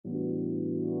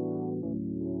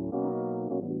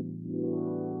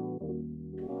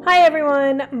Hi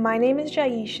everyone, my name is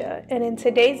Jaisha, and in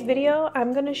today's video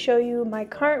I'm going to show you my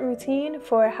current routine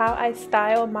for how I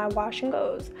style my wash and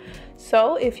goes.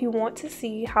 So if you want to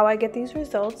see how I get these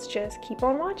results, just keep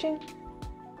on watching.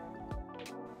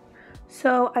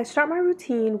 So I start my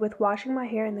routine with washing my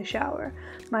hair in the shower.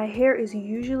 My hair is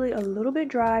usually a little bit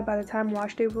dry by the time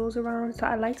wash day rolls around, so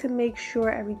I like to make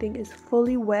sure everything is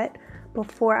fully wet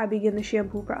before I begin the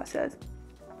shampoo process.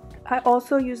 I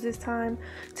also use this time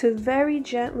to very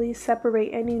gently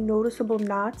separate any noticeable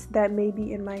knots that may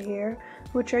be in my hair,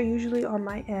 which are usually on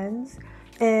my ends,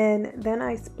 and then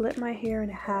I split my hair in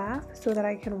half so that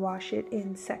I can wash it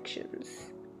in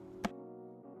sections.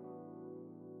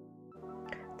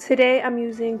 Today I'm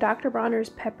using Dr. Bronner's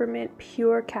Peppermint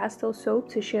Pure Castle Soap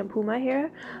to shampoo my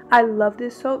hair. I love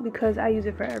this soap because I use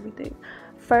it for everything.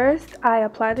 First, I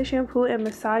apply the shampoo and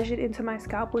massage it into my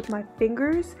scalp with my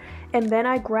fingers, and then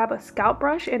I grab a scalp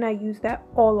brush and I use that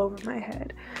all over my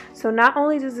head. So not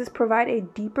only does this provide a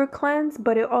deeper cleanse,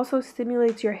 but it also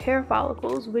stimulates your hair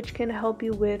follicles, which can help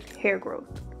you with hair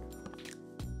growth.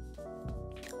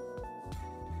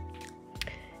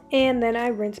 And then I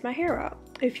rinse my hair out.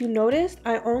 If you noticed,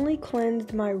 I only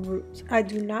cleansed my roots. I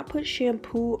do not put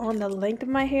shampoo on the length of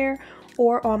my hair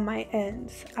or on my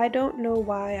ends. I don't know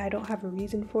why. I don't have a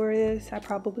reason for this. I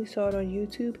probably saw it on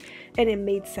YouTube and it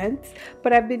made sense,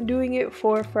 but I've been doing it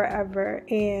for forever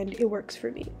and it works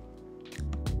for me.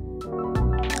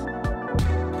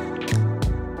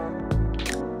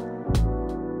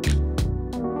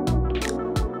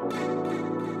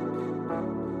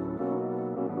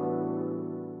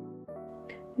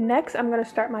 Next, I'm going to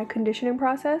start my conditioning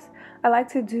process. I like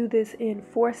to do this in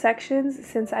 4 sections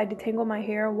since I detangle my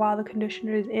hair while the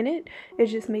conditioner is in it. It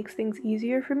just makes things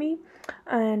easier for me.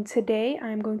 And today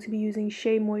I'm going to be using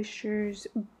Shea Moisture's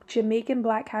Jamaican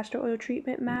Black Castor Oil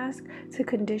Treatment Mask to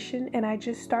condition, and I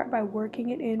just start by working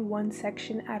it in one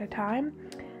section at a time.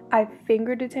 I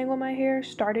finger detangle my hair,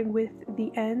 starting with the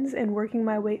ends and working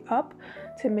my way up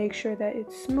to make sure that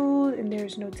it's smooth and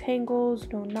there's no tangles,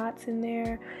 no knots in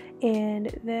there.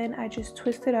 And then I just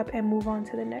twist it up and move on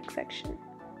to the next section.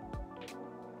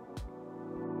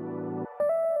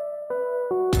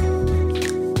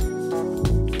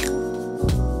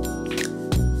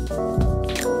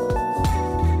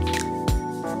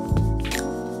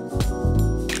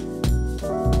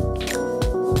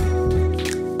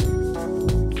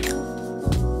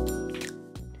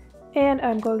 And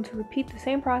I'm going to repeat the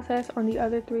same process on the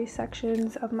other 3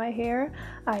 sections of my hair.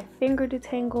 I finger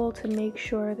detangle to make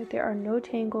sure that there are no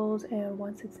tangles, and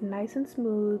once it's nice and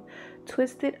smooth,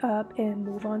 twist it up and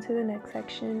move on to the next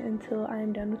section until I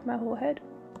am done with my whole head.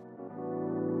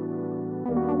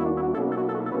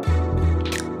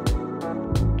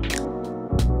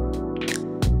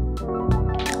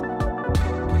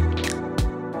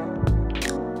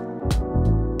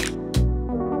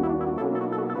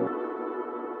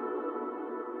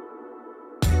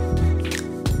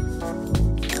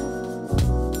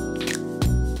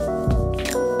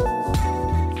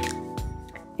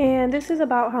 And this is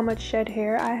about how much shed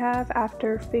hair I have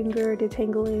after finger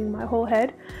detangling my whole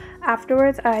head.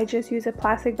 Afterwards, I just use a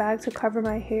plastic bag to cover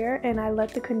my hair, and I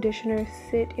let the conditioner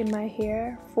sit in my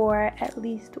hair for at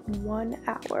least 1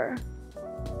 hour.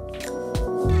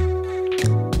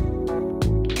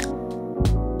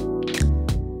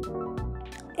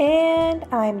 And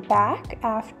I'm back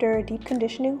after deep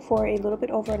conditioning for a little bit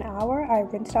over an hour. I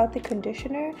rinsed out the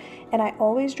conditioner, and I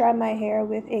always dry my hair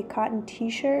with a cotton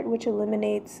t-shirt, which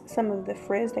eliminates some of the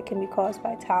frizz that can be caused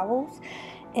by towels.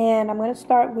 And I'm going to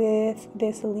start with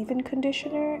this leave-in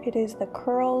conditioner. It is the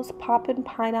Curls Poppin'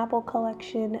 Pineapple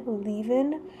Collection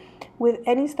leave-in. With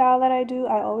any style that I do,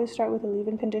 I always start with a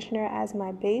leave-in conditioner as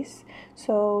my base.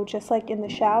 So just like in the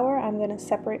shower, I'm going to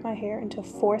separate my hair into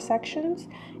 4 sections,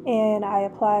 and I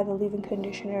apply the leave-in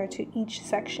conditioner to each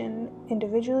section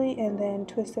individually and then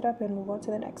twist it up and move on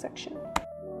to the next section.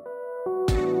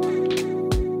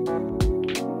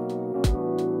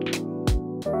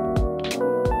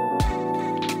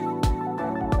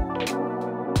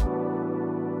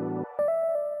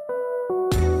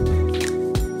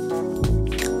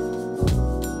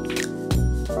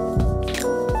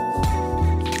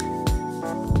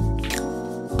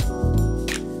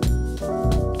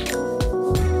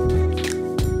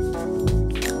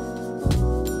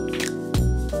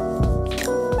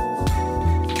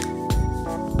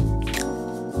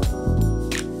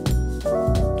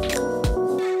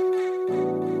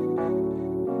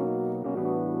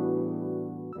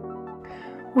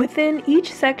 Within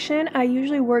each section, I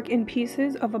usually work in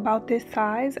pieces of about this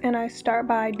size, and I start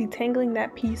by detangling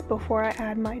that piece before I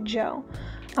add my gel.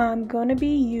 I'm going to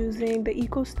be using the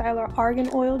Eco Styler Argan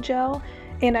Oil Gel.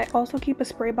 And I also keep a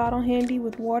spray bottle handy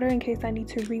with water in case I need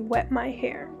to re-wet my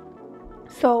hair.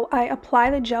 So I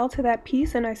apply the gel to that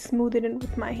piece and I smooth it in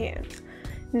with my hands.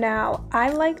 Now, I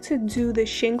like to do the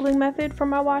shingling method for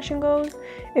my wash and goes.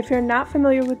 If you're not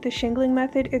familiar with the shingling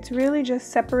method, it's really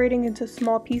just separating into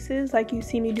small pieces like you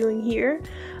see me doing here.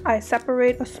 I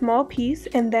separate a small piece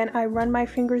and then I run my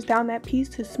fingers down that piece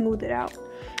to smooth it out.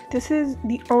 This is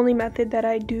the only method that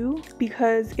I do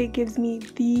because it gives me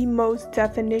the most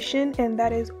definition, and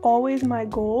that is always my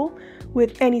goal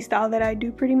with any style that I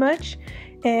do pretty much.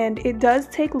 And it does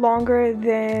take longer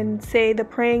than, say, the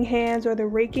praying hands or the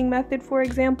raking method, for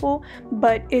example,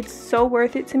 but it's so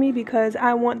worth it to me because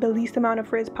I want the least amount of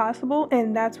frizz possible,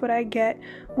 and that's what I get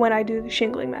when I do the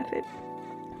shingling method.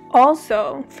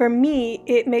 Also, for me,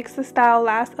 it makes the style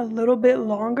last a little bit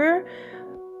longer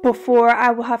before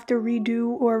I will have to redo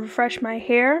or refresh my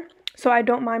hair, so I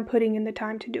don't mind putting in the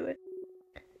time to do it.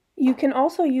 You can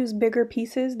also use bigger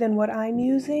pieces than what I'm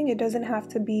using. It doesn't have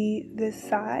to be this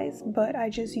size, but I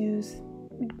just use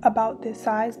about this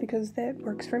size because that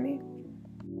works for me.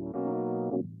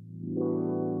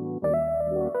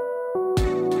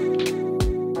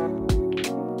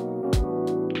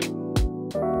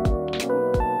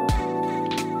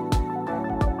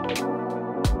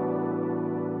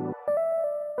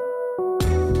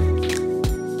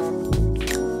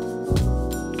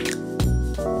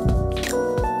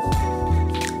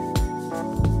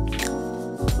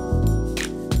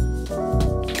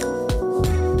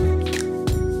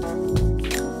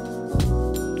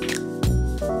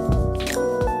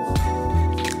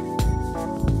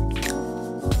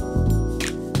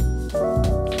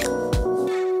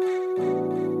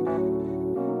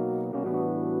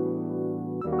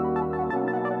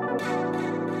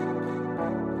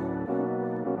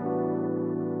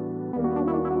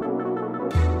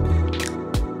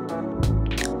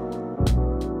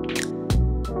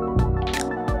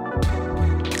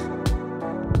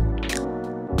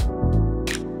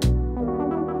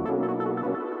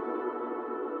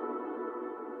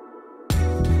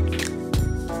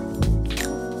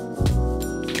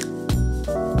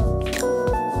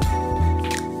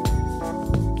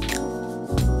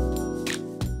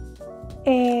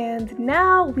 And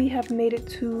now we have made it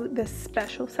to the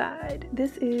special side.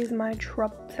 This is my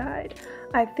troubled side.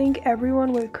 I think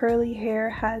everyone with curly hair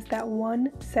has that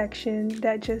one section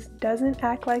that just doesn't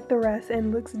act like the rest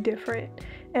and looks different.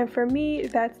 And for me,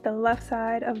 that's the left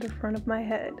side of the front of my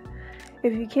head.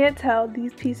 If you can't tell,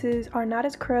 these pieces are not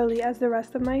as curly as the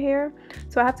rest of my hair,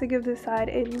 so I have to give this side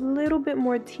a little bit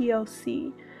more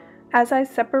TLC. As I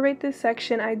separate this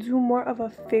section, I do more of a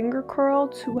finger curl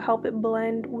to help it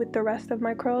blend with the rest of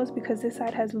my curls because this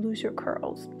side has looser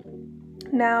curls.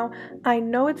 Now, I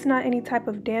know it's not any type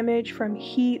of damage from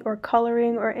heat or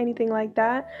coloring or anything like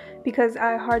that because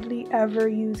I hardly ever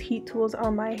use heat tools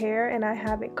on my hair and I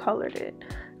haven't colored it.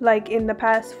 Like in the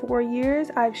past 4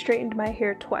 years, I've straightened my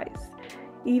hair twice.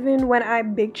 Even when I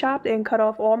big chopped and cut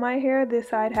off all my hair, this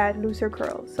side had looser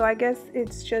curls. So I guess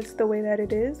it's just the way that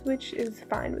it is, which is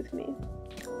fine with me.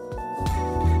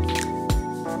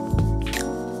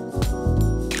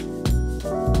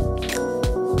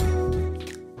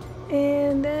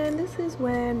 And then this is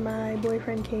when my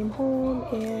boyfriend came home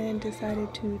and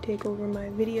decided to take over my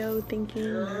video thinking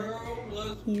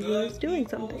that he was doing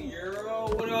something.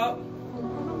 What up?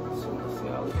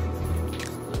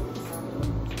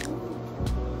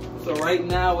 So right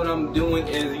now what I'm doing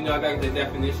is, I got the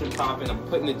definition popping. I'm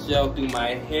putting the gel through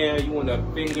my hair. You want to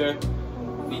finger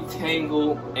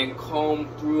detangle and comb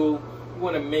through. You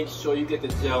want to make sure you get the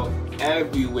gel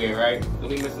everywhere, right? Don't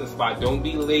be missing a spot. Don't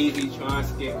be lazy trying to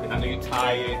skip it. I know you're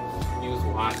tired. You was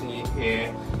washing your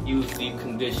hair. You was deep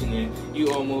conditioning.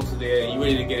 You almost there. You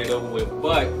ready to get it over with.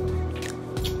 But,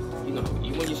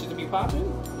 you want your shit to be popping?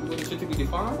 You want your shit to be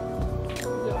defined?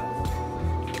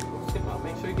 Skip out.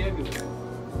 Make sure you get everywhere.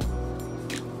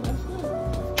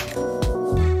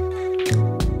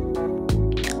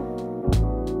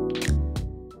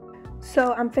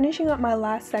 So I'm finishing up my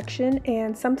last section,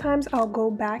 and sometimes I'll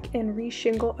go back and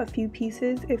re-shingle a few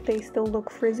pieces if they still look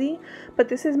frizzy, but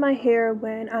this is my hair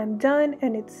when I'm done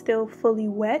and it's still fully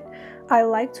wet. I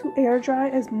like to air dry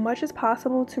as much as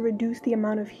possible to reduce the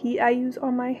amount of heat I use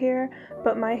on my hair,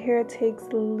 but my hair takes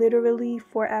literally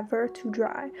forever to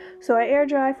dry. So I air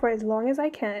dry for as long as I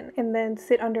can and then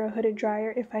sit under a hooded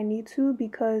dryer if I need to,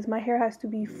 because my hair has to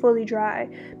be fully dry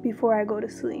before I go to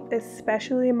sleep,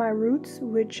 especially my roots,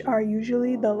 which are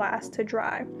usually the last to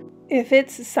dry. If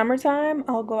it's summertime,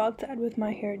 I'll go outside with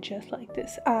my hair just like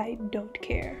this. I don't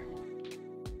care.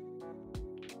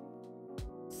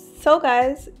 So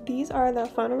guys, these are the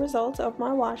final results of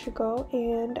my wash and go,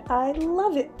 and I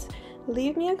love it.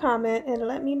 Leave me a comment and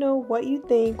let me know what you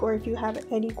think or if you have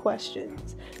any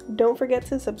questions. Don't forget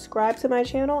to subscribe to my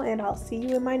channel and I'll see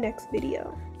you in my next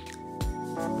video.